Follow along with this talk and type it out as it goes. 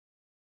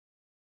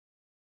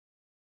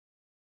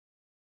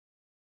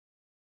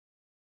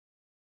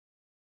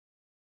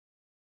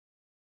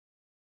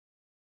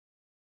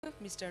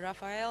Mr.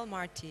 Raffael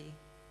Marty.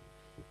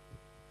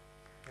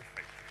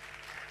 Perfect.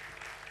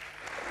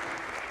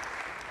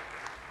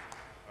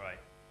 All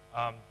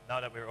right. Now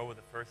that we're over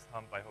the first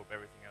hump, I hope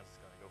everything else is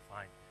going to go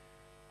fine.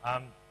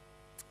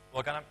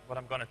 What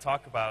I'm going to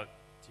talk about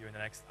to you in the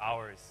next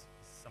hour is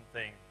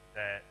something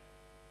that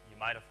you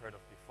might have heard of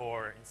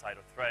before,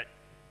 insider threat.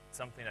 It's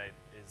something that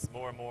is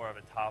more and more of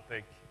a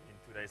topic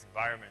in today's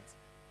environment.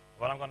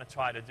 What I'm going to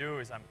try to do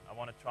is I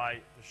want to try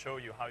to show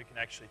you how you can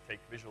actually take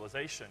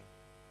visualization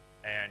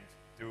and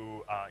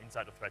do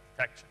insider threat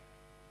detection.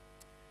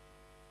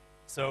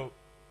 So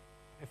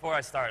before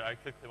I start, I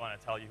quickly want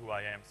to tell you who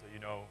I am so you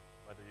know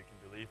whether you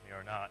can believe me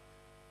or not.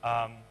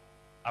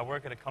 I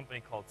work at a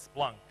company called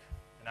Splunk,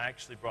 and I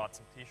actually brought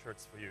some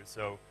T-shirts for you.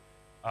 So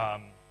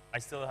I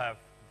still have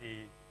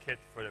the kit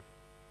for the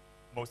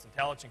most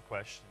intelligent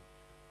question.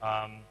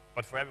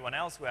 But for everyone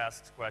else who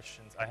asks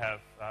questions, I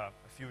have a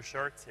few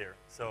shirts here.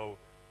 So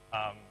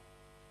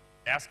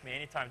ask me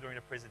anytime during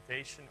the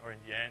presentation or in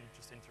the end,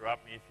 just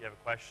interrupt me if you have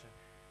a question,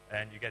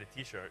 and you get a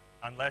T-shirt,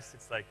 unless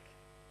it's like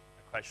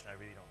a question I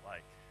really don't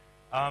like.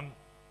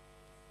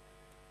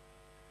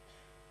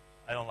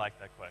 I don't like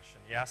that question.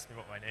 You asked me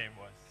what my name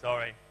was.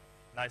 Sorry.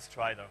 Nice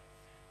try, though.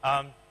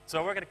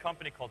 So I work at a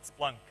company called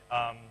Splunk,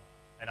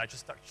 and I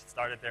just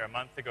started there a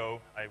month ago.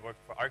 I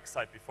worked for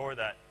ArcSight before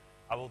that.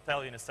 I will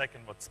tell you in a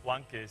second what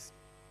Splunk is.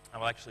 I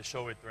will actually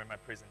show it during my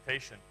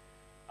presentation.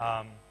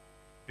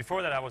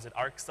 Before that, I was at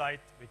ArcSight,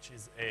 which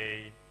is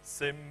a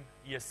SIM,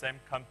 ESM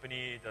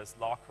company, does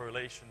log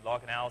correlation,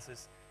 log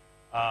analysis.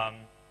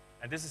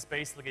 And this is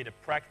basically the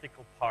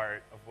practical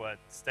part of what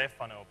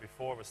Stefano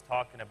before was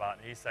talking about,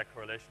 and he said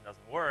correlation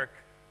doesn't work.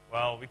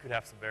 Well, we could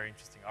have some very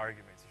interesting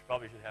arguments. We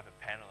probably should have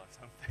a panel or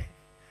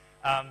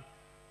something.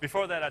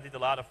 Before that, I did a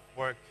lot of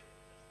work.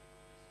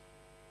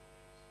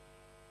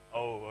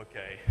 Oh,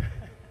 okay.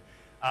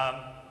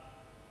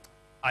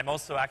 I'm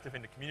also active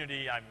in the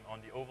community. I'm on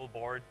the Oval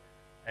board,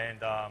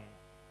 and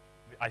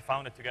I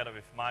founded together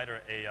with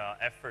Miter a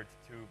effort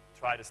to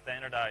try to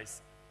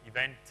standardize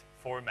event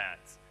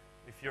formats.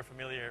 If you're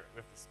familiar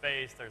with the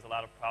space, there's a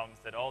lot of problems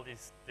that all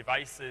these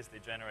devices, they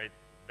generate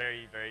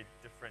very, very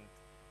different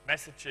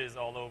messages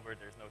all over.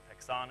 There's no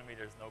taxonomy,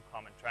 there's no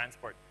common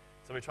transport.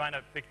 So we're trying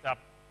to pick up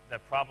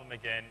that problem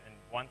again, and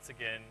once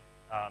again,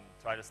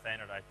 try to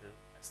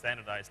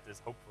standardize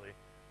this, hopefully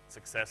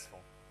successful.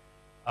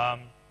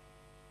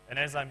 And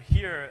as I'm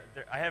here,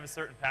 I have a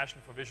certain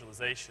passion for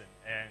visualization,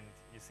 and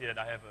you see that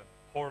I have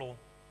a portal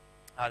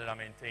that I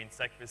maintain,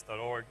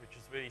 secvis.org, which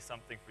is really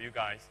something for you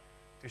guys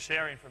to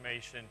share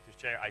information,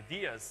 to share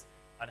ideas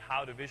on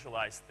how to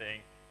visualize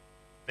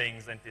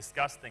things and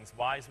discuss things.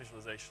 Why is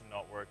visualization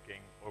not working,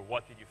 or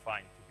what did you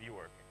find to be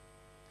working?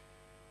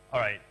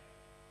 All right,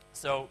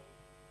 so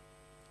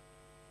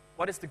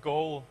what is the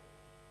goal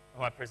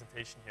of my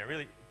presentation here?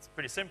 Really, it's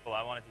pretty simple.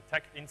 I want to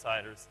detect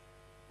insiders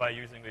by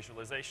using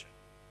visualization.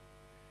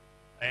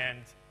 And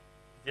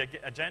the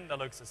agenda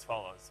looks as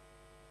follows.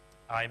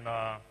 Here we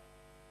go.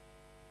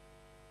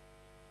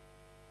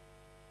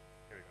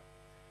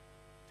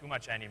 Too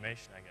much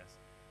animation, I guess.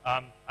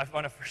 I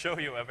want to show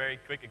you a very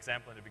quick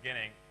example in the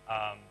beginning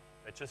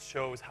that just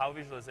shows how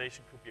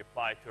visualization could be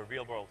applied to a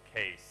real-world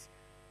case.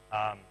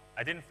 I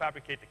didn't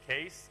fabricate the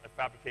case. I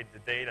fabricated the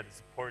data to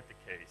support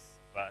the case,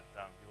 but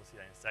you will see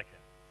that in a second.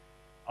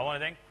 I want to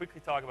then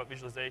quickly talk about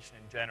visualization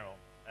in general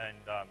and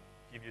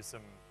give you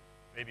some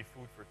maybe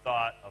food for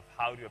thought of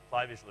how to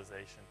apply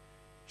visualization,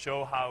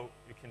 show how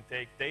you can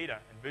take data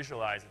and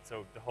visualize it,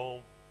 so the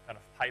whole kind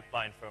of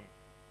pipeline from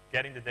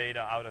getting the data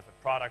out of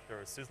a product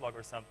or a syslog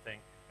or something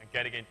and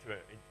getting it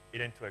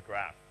into a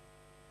graph.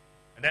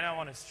 And then I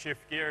want to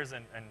shift gears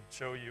and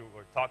show you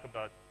or talk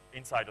about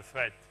insider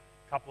threat.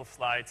 A couple of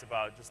slides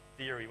about just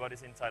theory. What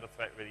is insider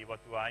threat really?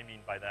 What do I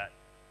mean by that?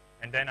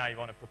 And then I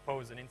want to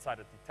propose an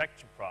insider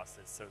detection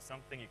process, so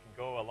something you can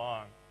go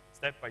along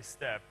step by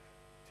step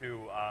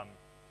to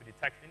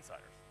detect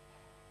insiders.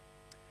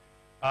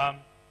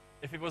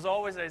 If it was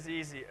always as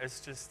easy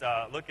as just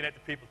looking at the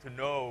people to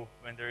know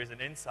when there is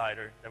an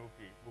insider, that would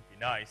be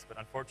nice, but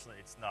unfortunately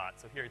it's not.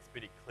 So here it's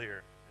pretty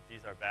clear that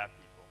these are bad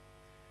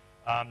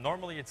people.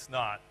 Normally it's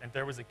not, and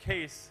there was a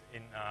case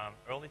in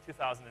early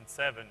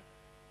 2007,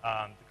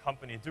 the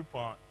company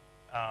DuPont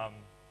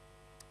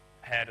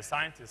had a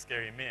scientist,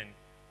 Gary Min,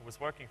 who was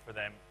working for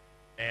them,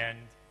 and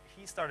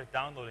he started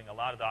downloading a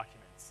lot of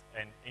documents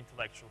and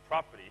intellectual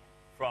property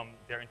from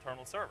their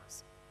internal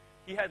servers.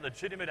 He had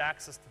legitimate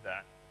access to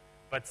that,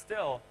 but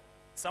still,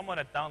 someone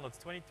that downloads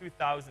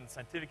 22,000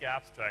 scientific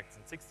abstracts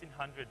and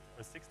 1,600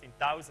 or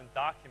 16,000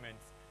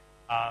 documents,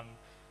 I'm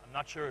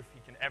not sure if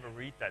he can ever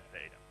read that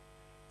data.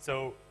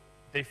 So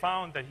they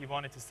found that he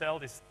wanted to sell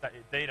this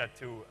data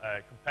to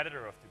a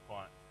competitor of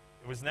DuPont.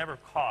 It was never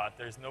caught.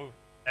 There's no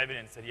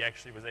evidence that he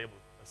actually was able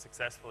to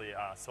successfully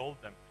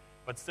sold them.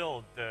 But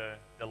still,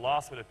 the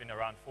loss would have been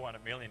around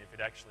 400 million if it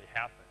actually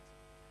happened.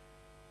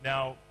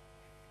 Now,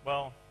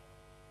 well,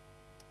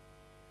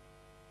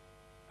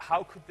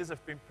 how could this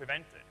have been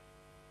prevented?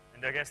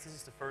 And I guess this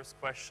is the first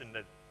question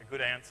that a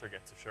good answer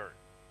gets assured.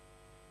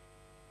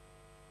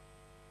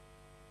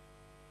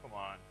 Come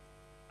on.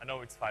 I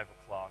know it's 5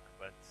 o'clock,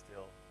 but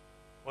still.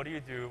 What do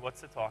you do?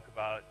 What's the talk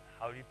about?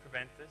 How do you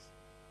prevent this?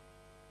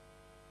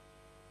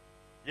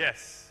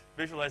 Yes,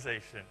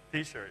 visualization,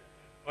 T-shirt.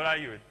 What are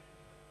you?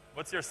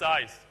 What's your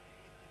size?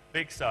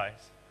 Big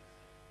size.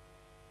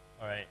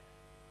 All right.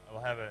 I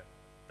will have a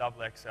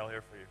double XL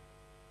here for you.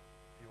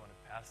 If you want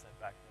to pass that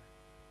back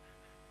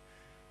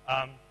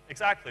there.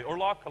 Exactly, or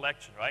log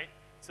collection, right?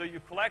 So you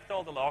collect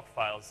all the log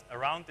files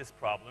around this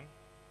problem,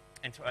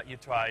 and you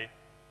try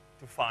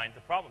to find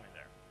the problem in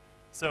there.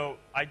 So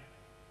I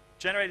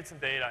generated some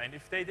data, and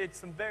if they did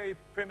some very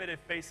primitive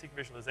basic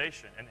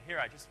visualization, and here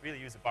I just really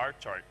use a bar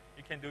chart.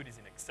 You can do this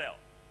in Excel.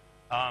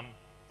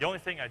 The only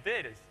thing I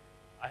did is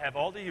I have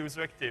all the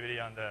user activity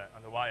on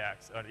the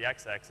y-axis, or the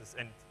x-axis,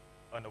 and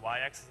on the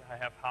y-axis I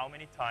have how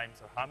many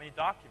times or how many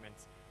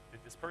documents did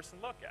this person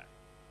look at.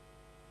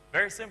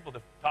 Very simple.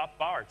 The top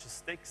bar just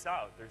sticks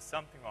out. There's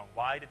something wrong.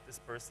 Why did this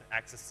person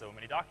access so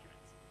many documents?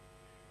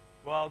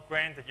 Well,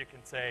 granted, you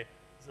can say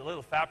it's a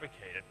little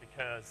fabricated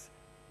because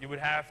you would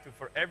have to,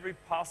 for every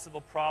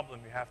possible problem,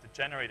 you have to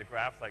generate a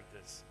graph like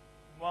this.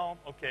 Well,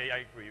 okay, I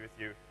agree with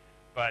you.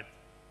 But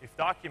if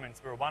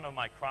documents were one of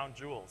my crown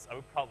jewels, I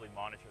would probably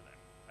monitor them.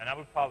 And I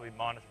would probably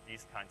monitor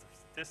these kinds of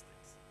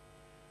statistics.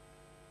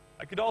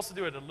 I could also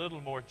do it a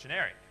little more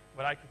generic.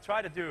 What I could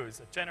try to do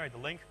is generate a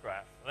link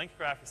graph. A link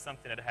graph is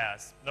something that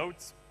has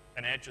nodes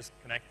and edges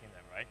connecting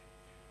them, right?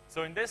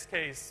 So in this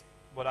case,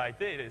 what I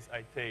did is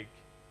I take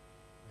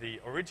the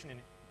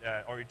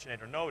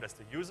originator node as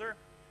the user,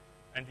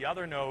 and the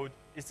other node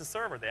is the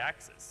server they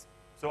access.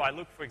 So I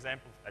look, for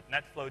example, at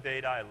NetFlow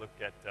data. I look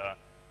at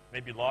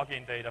maybe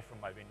login data from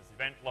my Windows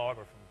event log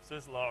or from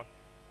syslog.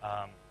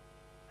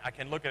 I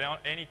can look at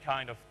any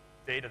kind of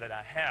data that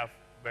I have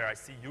where I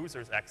see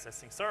users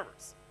accessing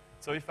servers.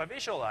 So if I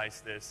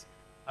visualize this,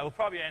 I will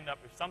probably end up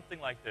with something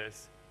like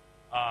this,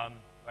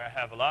 where I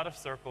have a lot of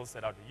circles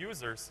that are the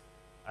users,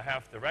 I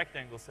have the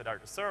rectangles that are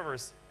the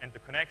servers, and the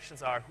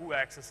connections are who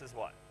accesses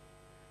what.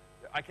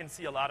 I can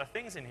see a lot of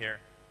things in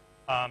here.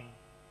 I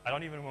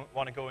don't even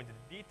want to go into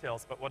the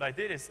details, but what I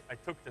did is I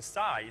took the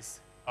size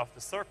of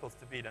the circles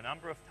to be the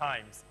number of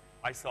times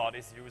I saw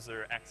this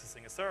user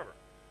accessing a server.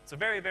 So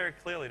very, very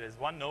clearly, there's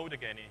one node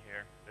again in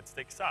here that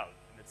sticks out,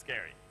 and it's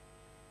scary.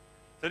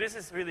 So this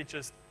is really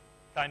just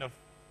kind of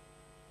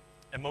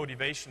a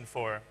motivation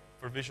for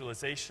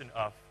visualization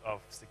of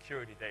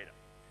security data.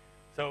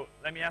 So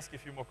let me ask you a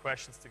few more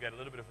questions to get a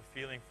little bit of a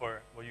feeling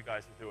for what you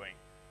guys are doing.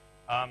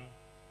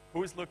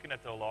 Who is looking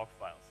at the log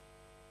files?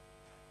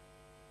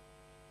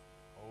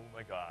 Oh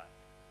my God.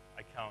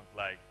 I count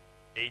like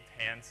 8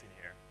 hands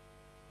in here.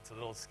 It's a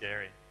little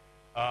scary.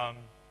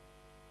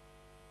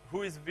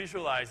 Who is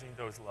visualizing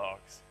those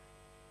logs?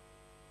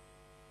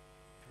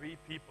 3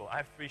 people. I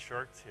have 3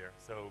 shirts here,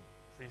 so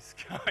please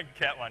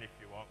get one if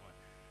you want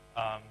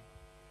one.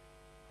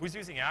 Who's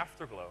using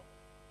Afterglow?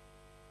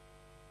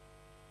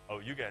 Oh,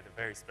 you get a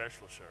very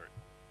special shirt.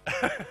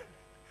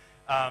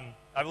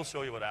 I will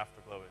show you what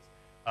Afterglow is.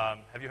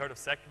 Have you heard of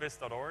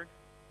secvis.org?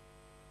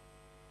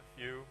 A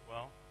few.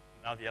 Well,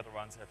 now the other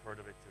ones have heard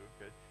of it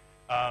too.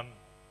 Good.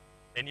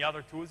 Any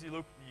other tools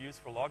you use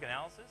for log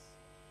analysis?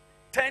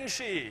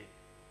 Tenshi!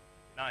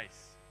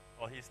 Nice.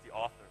 Well, he's the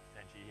author of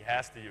Tenshi. He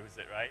has to use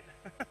it, right?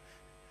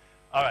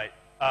 All right.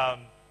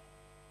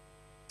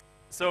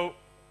 So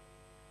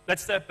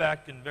let's step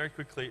back and very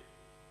quickly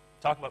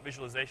talk about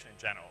visualization in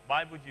general.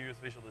 Why would you use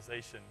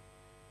visualization?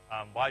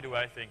 Why do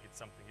I think it's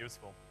something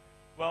useful?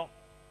 Well,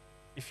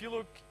 if you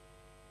look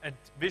at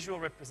visual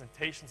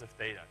representations of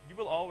data, you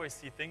will always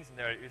see things in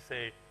there that you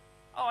say,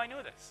 oh, I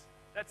knew this.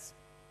 That's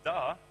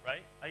duh,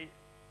 right?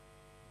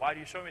 Why do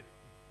you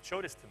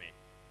show this to me?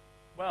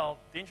 Well,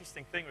 the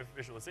interesting thing with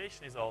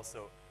visualization is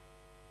also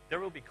there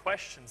will be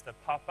questions that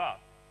pop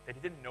up that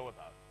you didn't know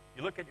about.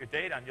 You look at your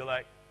data and you're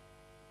like,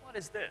 what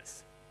is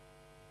this?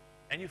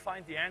 And you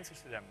find the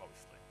answers to them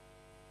mostly.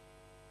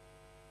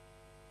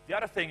 The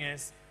other thing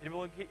is it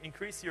will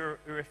increase your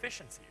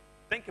efficiency.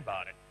 Think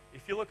about it.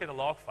 If you look at the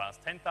log files,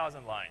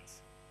 10,000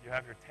 lines, you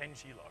have your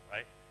 10G log,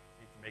 right?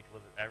 You need to make a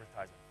little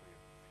advertisement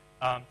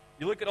for you.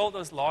 You look at all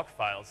those log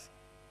files.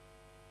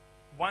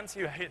 Once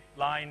you hit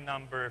line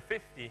number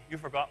 50, you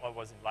forgot what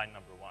was in line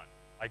number 1.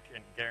 I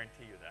can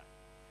guarantee you that.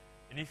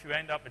 And if you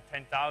end up at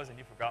 10,000,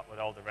 you forgot what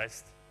all the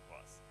rest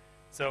was.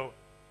 So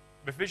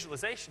with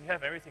visualization, you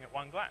have everything at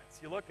one glance.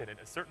 You look at it,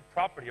 a certain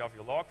property of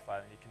your log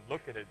file, and you can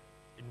look at it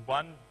in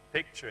one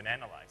picture and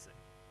analyze it.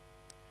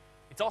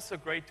 It's also a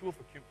great tool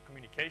for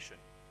communication.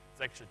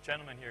 There's actually a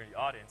gentleman here in the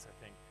audience,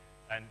 I think,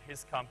 and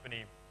his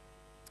company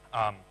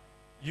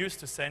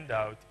used to send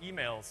out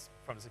emails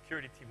from the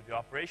security team to the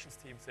operations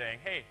team saying,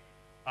 hey,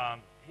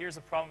 here's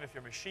a problem with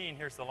your machine,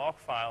 here's the log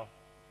file,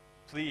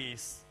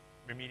 please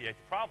remediate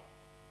the problem.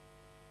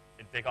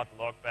 And they got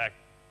the log back,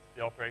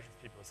 the operations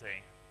people were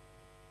saying,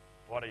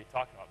 what are you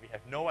talking about? We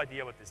have no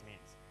idea what this means.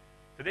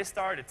 So they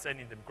started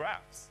sending them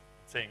graphs,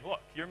 saying, look,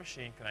 your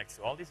machine connects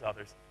to all these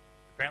others.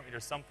 Apparently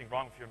there's something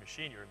wrong with your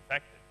machine, you're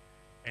infected.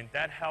 And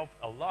that helped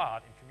a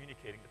lot in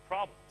communicating the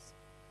problems.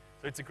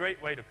 So it's a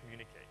great way to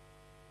communicate.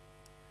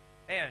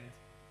 And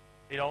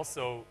it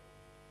also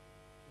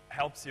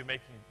helps you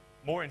making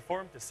more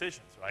informed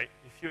decisions, right?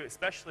 If you,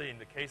 especially in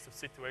the case of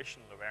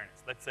situational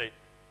awareness, let's say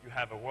you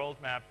have a world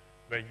map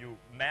where you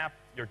map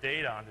your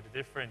data onto the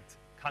different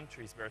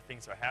countries where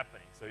things are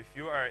happening. So if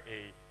you are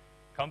a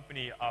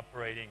company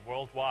operating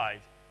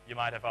worldwide, you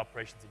might have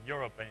operations in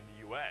Europe and in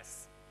the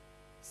US.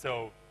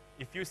 So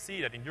if you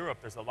see that in Europe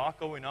there's a lot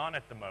going on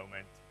at the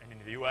moment, and in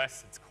the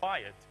US it's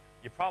quiet,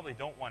 you probably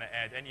don't want to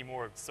add any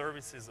more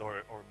services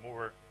or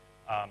more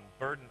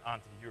burden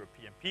onto the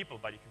European people,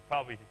 but you can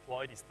probably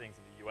deploy these things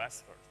in the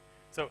US first.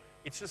 So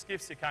it just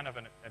gives you kind of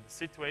a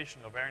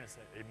situational awareness,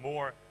 a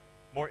more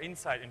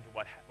insight into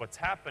what's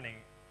happening,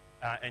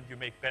 and you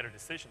make better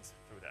decisions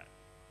through that.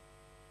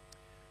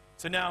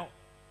 So now,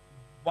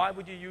 why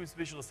would you use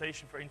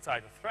visualization for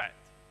insider threat?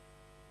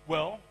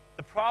 Well,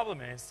 the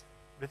problem is,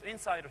 with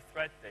insider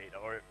threat data,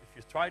 or if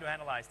you try to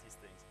analyze these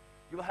things,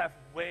 you will have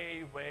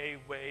way, way,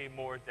 way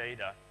more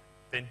data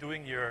than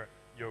doing your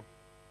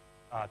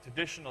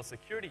traditional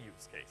security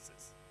use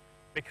cases.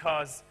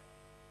 Because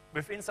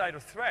with insider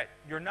threat,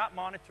 you're not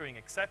monitoring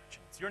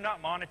exceptions. You're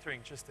not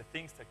monitoring just the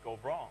things that go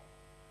wrong.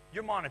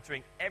 You're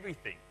monitoring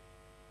everything.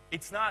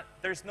 It's not,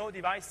 there's no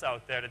device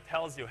out there that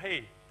tells you,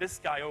 hey, this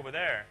guy over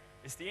there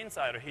is the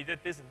insider, he did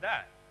this and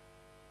that.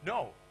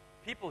 No,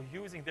 people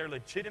using their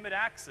legitimate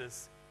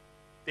access,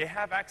 they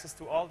have access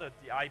to all the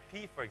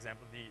IP, for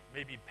example,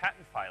 maybe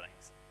patent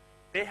filings.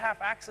 They have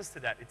access to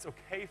that. It's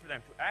okay for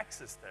them to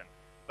access them.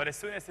 But as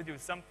soon as they do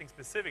something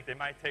specific, they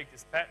might take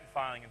this patent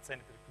filing and send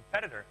it to the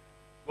competitor.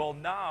 Well,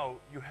 now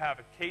you have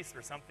a case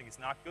where something is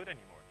not good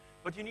anymore.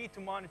 But you need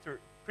to monitor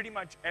pretty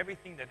much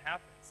everything that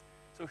happens.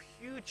 So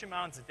huge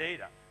amounts of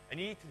data, and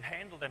you need to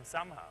handle them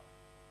somehow.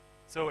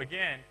 So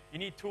again, you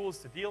need tools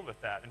to deal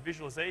with that, and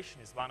visualization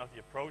is one of the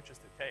approaches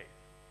to take.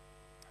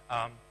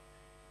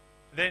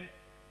 Then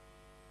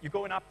you're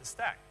going up the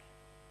stack.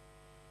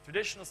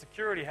 Traditional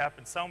security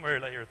happens somewhere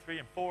layer 3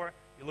 and 4.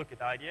 You look at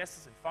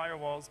IDSs and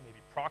firewalls, maybe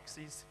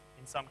proxies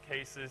in some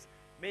cases.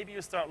 Maybe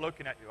you start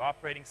looking at your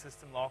operating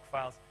system log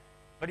files.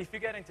 But if you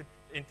get into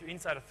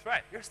insider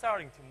threat, you're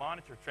starting to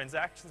monitor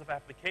transactions of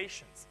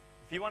applications.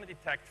 If you want to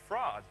detect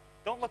fraud,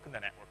 don't look in the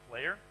network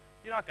layer.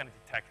 You're not going to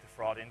detect the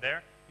fraud in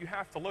there. You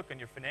have to look in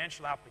your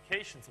financial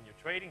applications, in your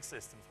trading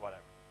systems,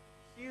 whatever.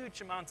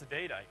 Huge amounts of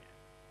data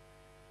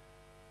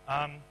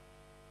again.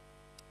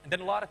 And then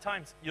a lot of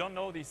times, you don't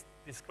know these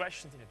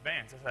questions in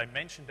advance. As I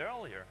mentioned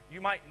earlier, you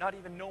might not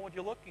even know what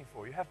you're looking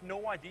for. You have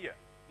no idea.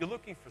 You're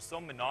looking for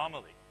some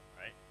anomaly,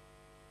 right?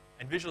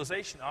 And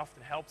visualization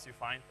often helps you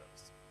find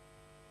those.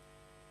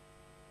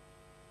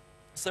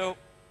 So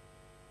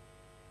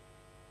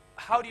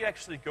how do you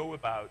actually go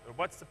about, or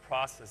what's the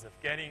process of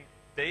getting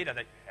data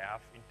that you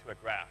have into a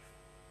graph?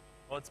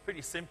 Well, it's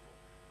pretty simple.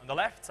 On the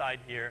left side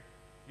here,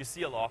 you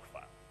see a log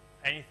file.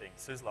 Anything,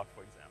 syslog,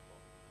 for example.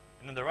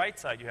 And on the right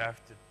side, you have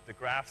the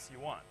graphs you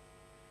want.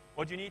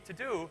 What you need to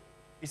do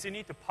is you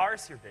need to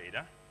parse your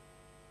data,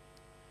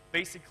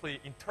 basically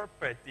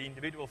interpret the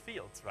individual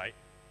fields, right?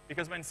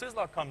 Because when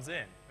syslog comes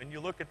in, when you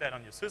look at that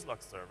on your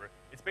syslog server,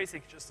 it's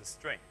basically just a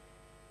string.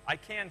 I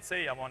can't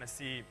say I want to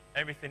see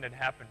everything that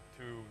happened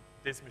to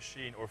this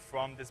machine or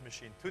from this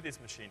machine to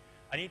this machine.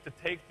 I need to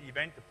take the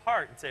event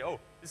apart and say, oh,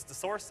 this is the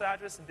source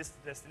address and this is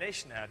the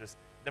destination address.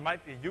 There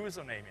might be a username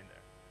in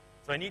there.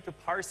 So I need to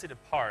parse it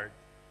apart.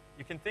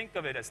 You can think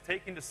of it as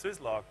taking the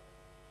syslog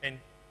and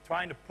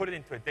trying to put it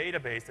into a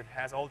database that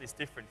has all these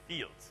different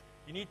fields.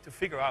 You need to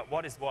figure out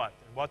what is what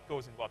and what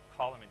goes in what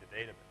column in the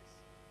database.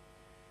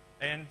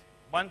 And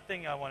one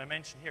thing I want to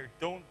mention here,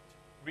 don't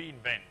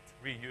reinvent,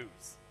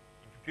 reuse.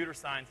 In computer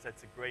science,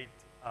 that's a great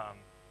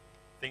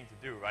thing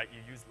to do, right? You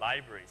use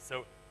libraries.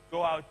 So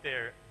go out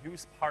there,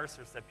 use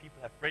parsers that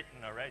people have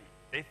written already.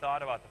 They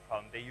thought about the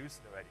problem. They used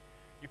it already.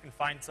 You can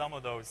find some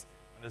of those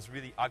on this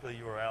really ugly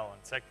URL on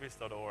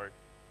secvis.org.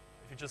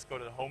 If you just go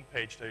to the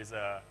homepage, there's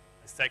a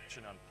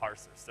section on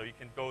parsers. So you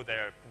can go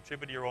there,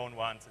 contribute your own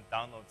ones, and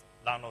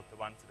download the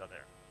ones that are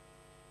there.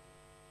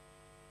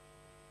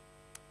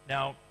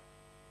 Now,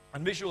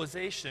 on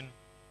visualization,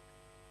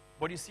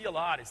 what you see a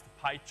lot is the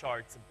pie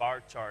charts and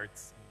bar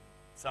charts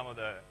and some of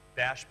the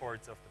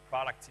dashboards of the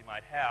products you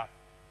might have.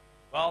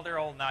 Well, they're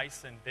all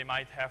nice, and they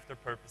might have their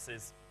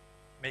purposes.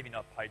 Maybe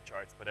not pie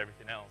charts, but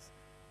everything else.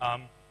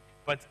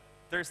 But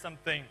there's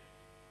something,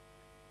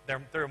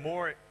 there are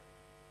more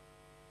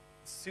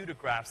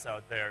pseudographs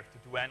out there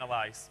to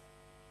analyze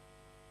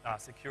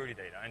security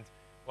data. And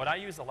what I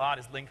use a lot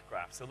is link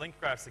graphs. So link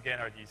graphs, again,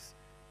 are these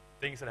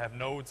things that have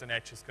nodes and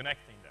edges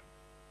connecting them.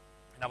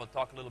 And I will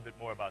talk a little bit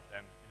more about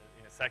them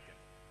in a second.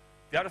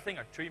 The other thing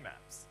are tree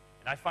maps.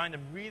 And I find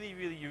them really,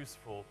 really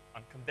useful.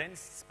 On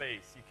condensed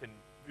space, you can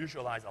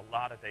visualize a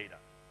lot of data.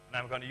 And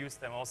I'm going to use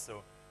them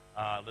also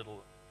a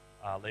little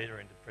later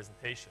in the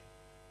presentation.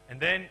 And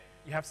then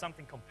you have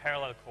something called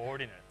parallel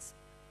coordinates.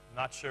 I'm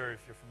not sure if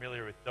you're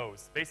familiar with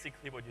those.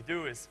 Basically, what you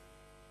do is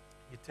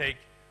you take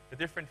the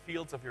different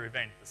fields of your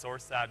event, the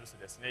source address, the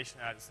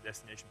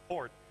destination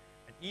port,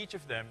 and each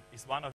of them is one of